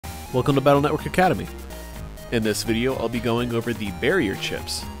Welcome to Battle Network Academy. In this video, I'll be going over the barrier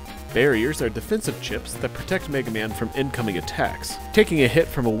chips. Barriers are defensive chips that protect Mega Man from incoming attacks. Taking a hit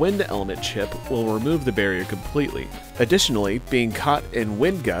from a wind element chip will remove the barrier completely. Additionally, being caught in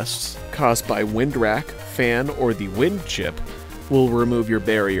wind gusts caused by wind rack, fan, or the wind chip will remove your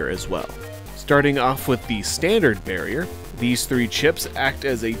barrier as well. Starting off with the standard barrier, these three chips act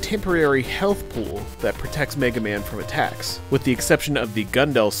as a temporary health pool that protects Mega Man from attacks. With the exception of the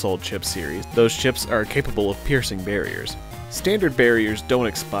Gundel Soul chip series, those chips are capable of piercing barriers. Standard barriers don't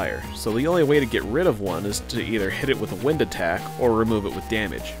expire, so the only way to get rid of one is to either hit it with a wind attack or remove it with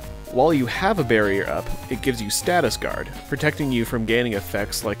damage. While you have a barrier up, it gives you Status Guard, protecting you from gaining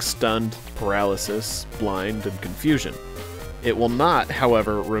effects like stunned, paralysis, blind, and confusion. It will not,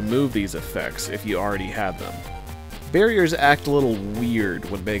 however, remove these effects if you already have them. Barriers act a little weird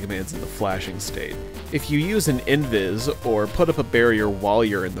when Mega Man's in the flashing state. If you use an invis or put up a barrier while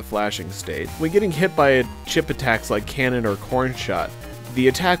you're in the flashing state, when getting hit by chip attacks like cannon or corn shot, the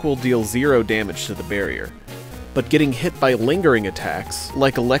attack will deal 0 damage to the barrier. But getting hit by lingering attacks,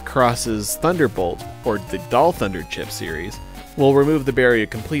 like Electrocross's Thunderbolt or the Doll Thunder chip series, will remove the barrier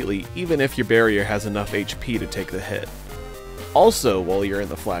completely even if your barrier has enough HP to take the hit. Also, while you're in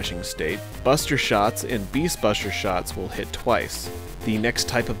the flashing state, Buster Shots and Beast Buster Shots will hit twice. The next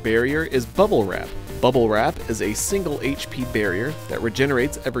type of barrier is Bubble Wrap. Bubble Wrap is a single HP barrier that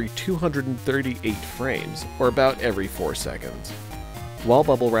regenerates every 238 frames, or about every 4 seconds. While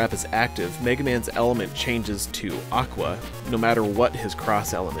Bubble Wrap is active, Mega Man's element changes to Aqua, no matter what his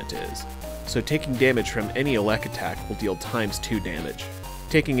cross element is. So taking damage from any Elec attack will deal ×2 damage.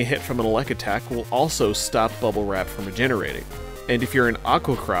 Taking a hit from an Elec attack will also stop Bubble Wrap from regenerating. And if you're in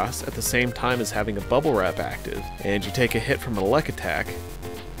Aqua Cross at the same time as having a Bubble Wrap active, and you take a hit from an Elec attack,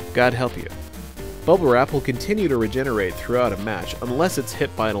 God help you. Bubble Wrap will continue to regenerate throughout a match unless it's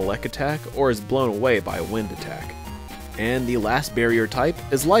hit by an Elec attack or is blown away by a wind attack. And the last barrier type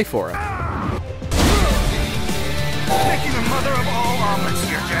is Life Aura. Making the mother of all omelets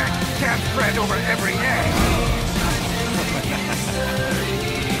here, Jack. Can't spread over every egg.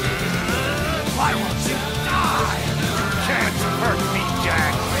 Why won't you die? Can't hurt me,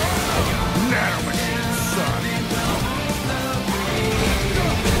 Jack. Nanomachines, son.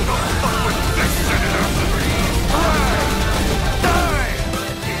 Go fuck with this senator. Die!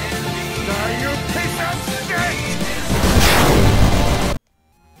 Die, you piece of shit!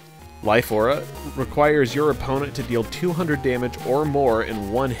 Life Aura requires your opponent to deal 200 damage or more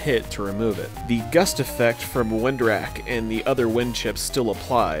in one hit to remove it. The gust effect from Windrack and the other wind chips still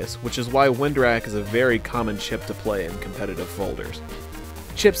applies, which is why Windrack is a very common chip to play in competitive folders.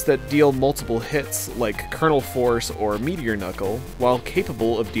 Chips that deal multiple hits, like Kernel Force or Meteor Knuckle, while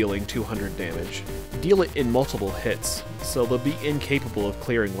capable of dealing 200 damage, deal it in multiple hits, so they'll be incapable of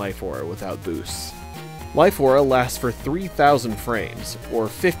clearing Life Aura without boosts. Life Aura lasts for 3,000 frames, or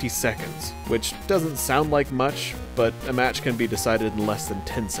 50 seconds, which doesn't sound like much, but a match can be decided in less than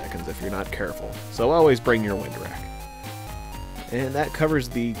 10 seconds if you're not careful, so always bring your wind rack. And that covers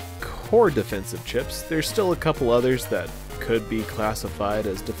the core defensive chips. There's still a couple others that could be classified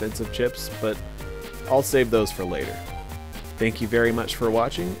as defensive chips, but I'll save those for later. Thank you very much for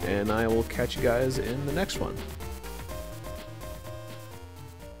watching, and I will catch you guys in the next one.